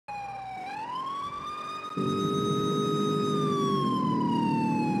Still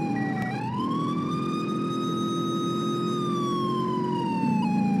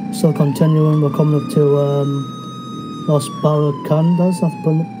continuing, we're coming up to Los Barracandas, I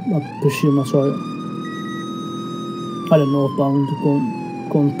presume that's right. I don't know, northbound,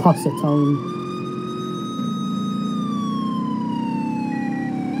 going past the town.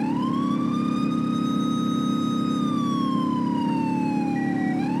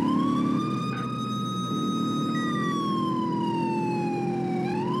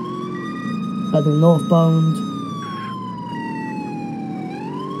 Heading northbound.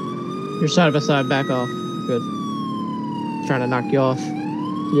 You're side by side, back off. Good. Trying to knock you off.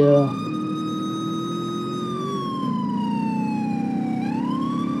 Yeah.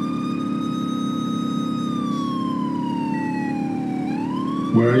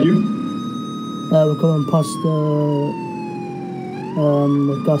 Where are you? We're going past the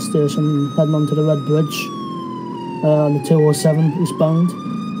gas station, heading onto the Red Bridge on the 207 eastbound.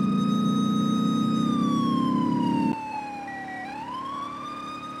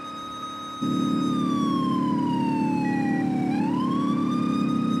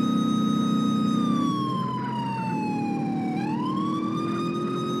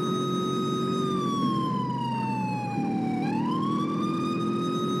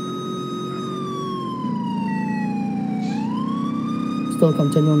 Still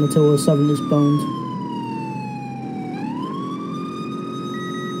continuing the 207 eastbound.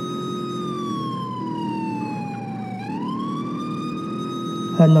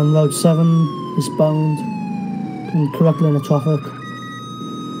 Heading on Road 7 eastbound and correctly in the traffic.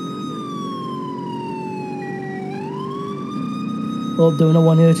 Oh, doing a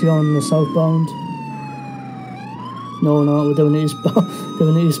 180 on the southbound. No, we're doing it eastbound,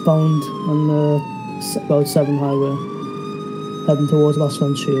 doing it eastbound on the Road 7 highway. Heading towards Las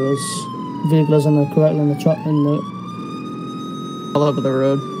Venturas. Vehicles in the correctly in the all over the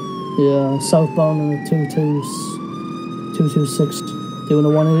road. Yeah, southbound on the 226, doing a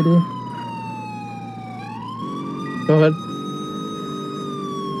 180. Go ahead.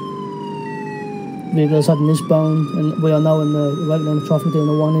 Vehicles heading eastbound, and we are now in the right lane of traffic doing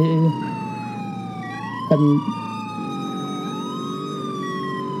a 180. Heading.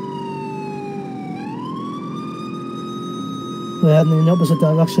 We're heading in the opposite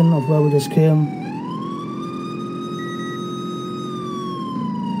direction of where we just came.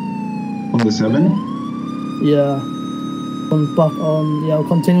 On the 7? Yeah. We're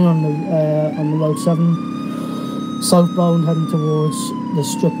continuing on the Road 7. Southbound, heading towards the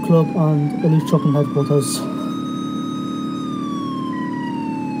strip club and Elite Trucking headquarters.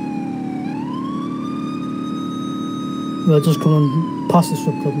 We're just coming past the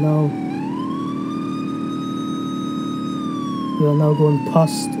strip club now. We are now going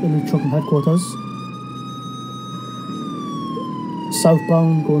past Elite Trucking headquarters.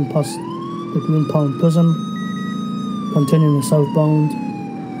 Southbound, going past the Green Pound prison. Continuing southbound.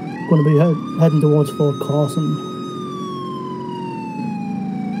 Going to be heading towards Fort Carson.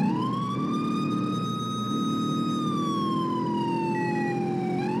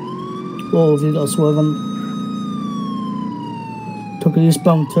 Oh, have you got a swerving? Took an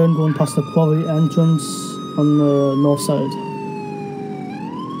eastbound turn going past the quarry entrance on the north side.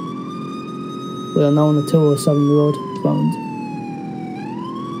 We are now on the 207 road bound.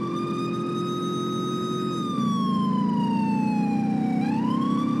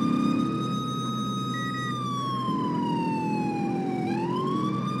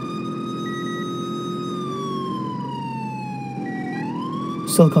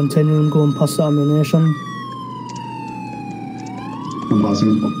 Still continuing going past the ammunition. I'm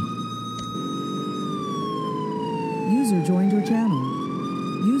passing. User joined your channel.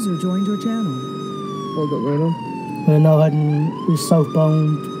 User joined your channel. Hold it right on. We're now heading east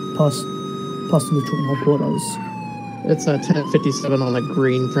southbound past the trucking headquarters. It's a 1057 on a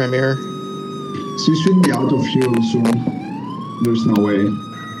green Premier. So you should be out of fuel soon. There's no way.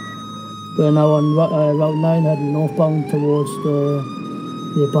 We're now on Route 9 heading northbound towards the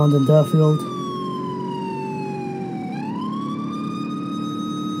abandoned airfield.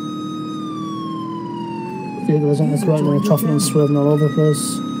 Vehicles in the correct lane of traffic and swerving all over the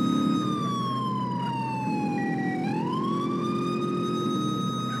place.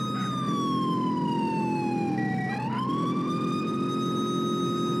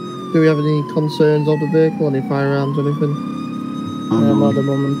 Do we have any concerns of the vehicle? Any firearms or anything? Not at the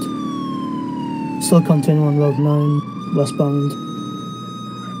moment. Still continuing on Road 9, westbound.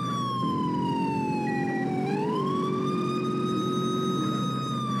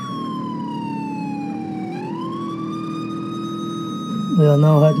 We are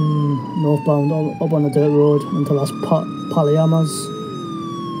now heading northbound up on the dirt road until that's Palyamas,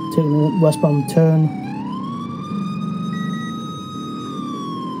 taking a westbound turn.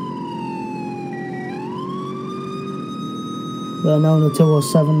 We're now on the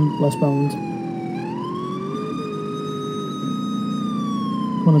 207 westbound.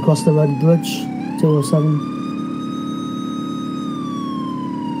 Going across the Red Bridge, 207.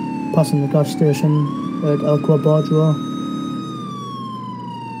 Passing the gas station at El Quabardro.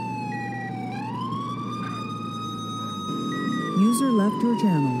 User left your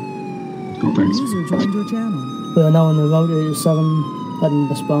channel. Oh, thanks. User joined your channel. We are now on the Route 87, heading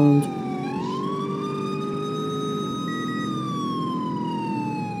westbound.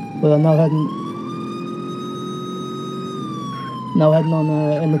 We are now heading on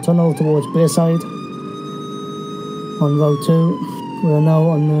in the tunnel towards Bayside on Route 2. We are now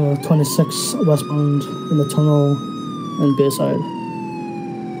on the 26 westbound in the tunnel in Bayside.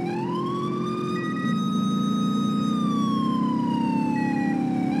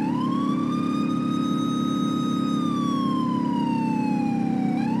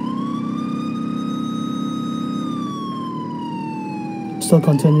 Still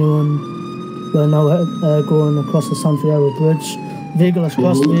continuing. We're now going across the San Fierro Bridge. Vehicle has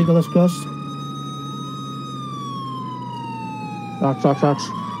crossed. Fox.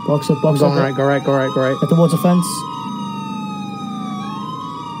 Box it. Going right, go right. Get towards the fence.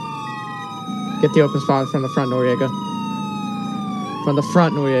 Get the open spot from the front, Noriega. From the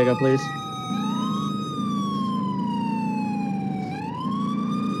front, Noriega, please.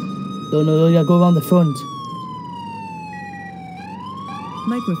 No, yeah, go around the front.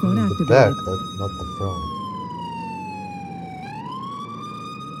 Microphone The activated. back, not the front.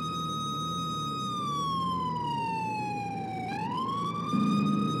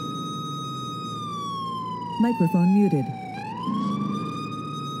 Microphone muted.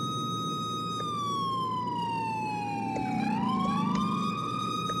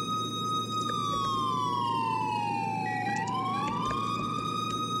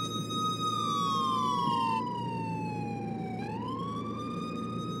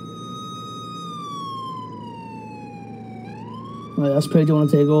 Right, that's pretty. Do you want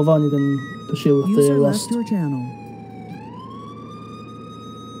to take over and you can pursue with User the left rest? your channel.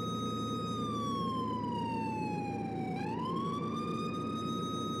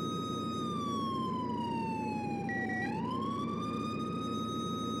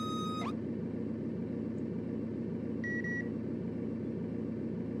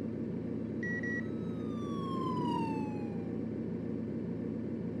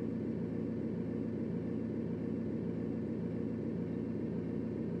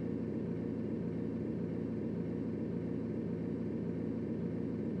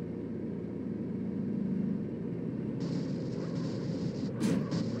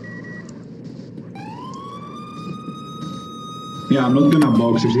 Yeah, I'm not gonna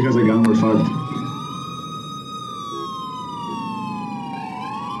box. If she has a gun, we're fucked.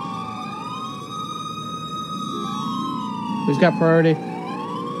 Who's got priority?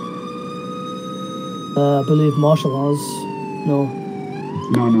 I believe Marshall has. No.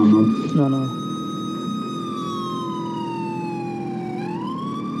 No.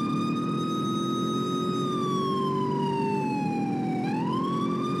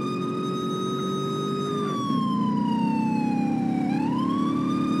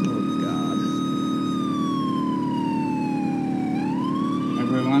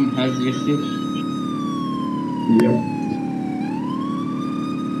 Everyone has your seat. Yep.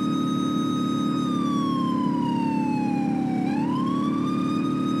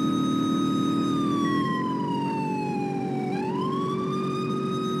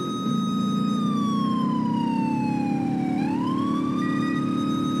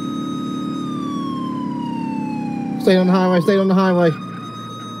 Stay on the highway.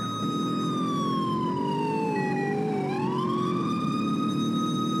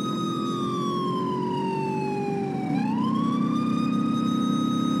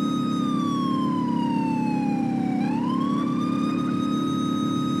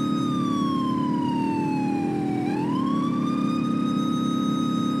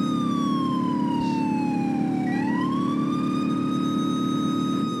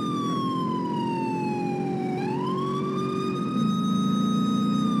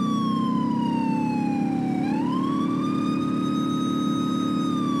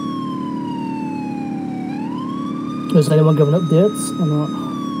 Is anyone giving updates or not?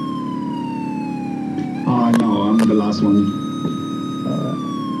 No, I'm the last one.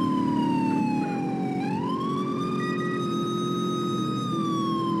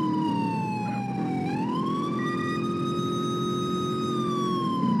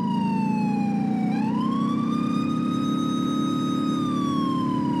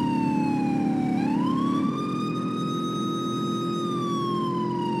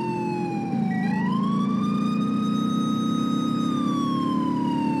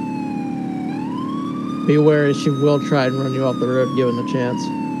 be wary, she will try and run you off the road given the chance.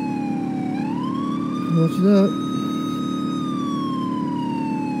 Watch that.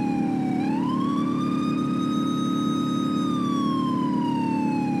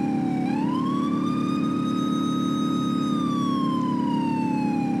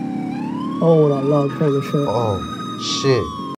 Oh, that log, holy shit. Oh, shit.